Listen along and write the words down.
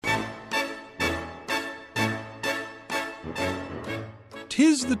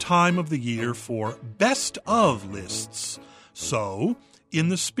'tis the time of the year for best of lists. So, in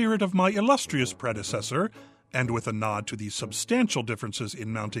the spirit of my illustrious predecessor, and with a nod to the substantial differences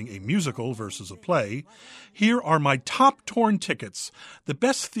in mounting a musical versus a play, here are my top torn tickets, the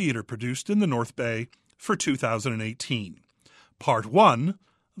best theater produced in the North Bay for 2018. Part 1,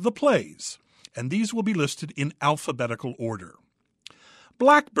 the plays, and these will be listed in alphabetical order.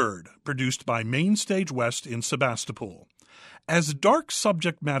 Blackbird, produced by Main Stage West in Sebastopol. As dark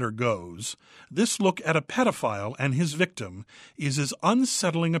subject matter goes, this look at a pedophile and his victim is as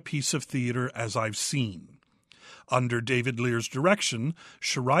unsettling a piece of theater as I've seen. Under David Lear's direction,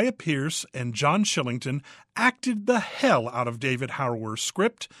 Shariah Pierce and John Shillington acted the hell out of David Harrower's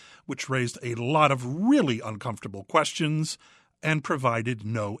script, which raised a lot of really uncomfortable questions and provided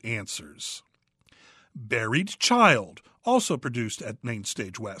no answers. Buried Child, also produced at Main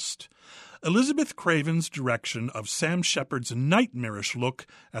Stage West. Elizabeth Craven's direction of Sam Shepard's nightmarish look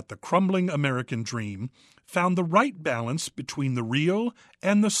at the crumbling American dream found the right balance between the real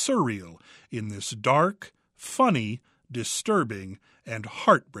and the surreal in this dark, funny, disturbing, and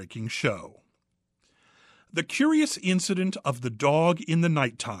heartbreaking show. The Curious Incident of the Dog in the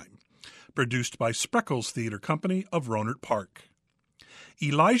Nighttime, produced by Spreckles Theatre Company of Rohnert Park.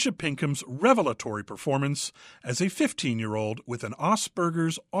 Elijah Pinkham's revelatory performance as a 15-year-old with an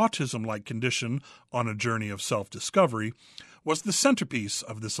Asperger's autism-like condition on a journey of self-discovery was the centerpiece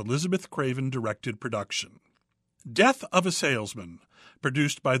of this Elizabeth Craven-directed production. Death of a Salesman,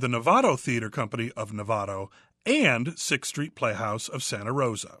 produced by the Novato Theatre Company of Novato and 6th Street Playhouse of Santa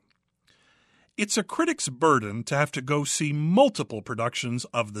Rosa. It's a critic's burden to have to go see multiple productions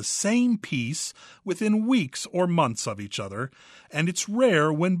of the same piece within weeks or months of each other, and it's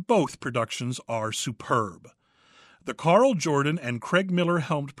rare when both productions are superb. The Carl Jordan and Craig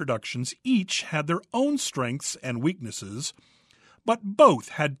Miller-helmed productions each had their own strengths and weaknesses, but both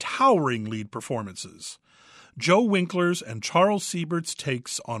had towering lead performances. Joe Winkler's and Charles Siebert's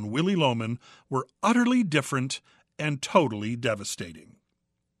takes on Willy Loman were utterly different and totally devastating.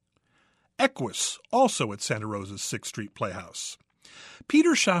 Equus, also at Santa Rosa's 6th Street Playhouse.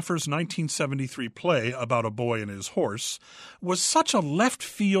 Peter Schaffer's 1973 play about a boy and his horse was such a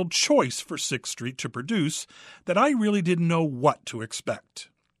left-field choice for 6th Street to produce that I really didn't know what to expect.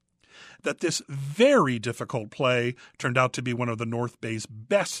 That this very difficult play turned out to be one of the North Bay's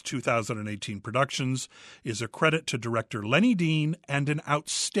best 2018 productions is a credit to director Lenny Dean and an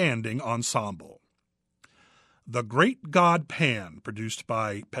outstanding ensemble. The Great God Pan, produced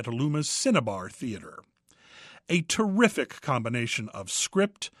by Petaluma's Cinnabar Theatre. A terrific combination of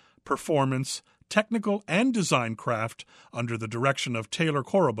script, performance, technical and design craft under the direction of Taylor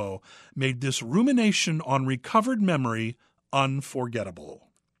Corribo made this rumination on recovered memory unforgettable.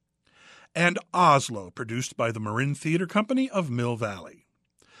 And Oslo, produced by the Marin Theatre Company of Mill Valley.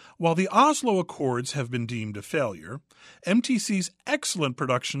 While the Oslo Accords have been deemed a failure, MTC's excellent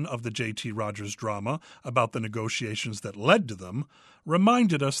production of the J.T. Rogers drama about the negotiations that led to them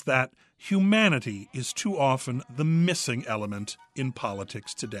reminded us that humanity is too often the missing element in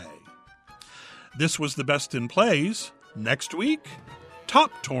politics today. This was the Best in Plays. Next week,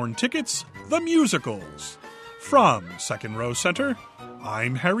 Top Torn Tickets, the Musicals. From Second Row Center,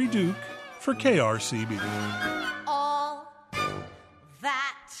 I'm Harry Duke for KRCB.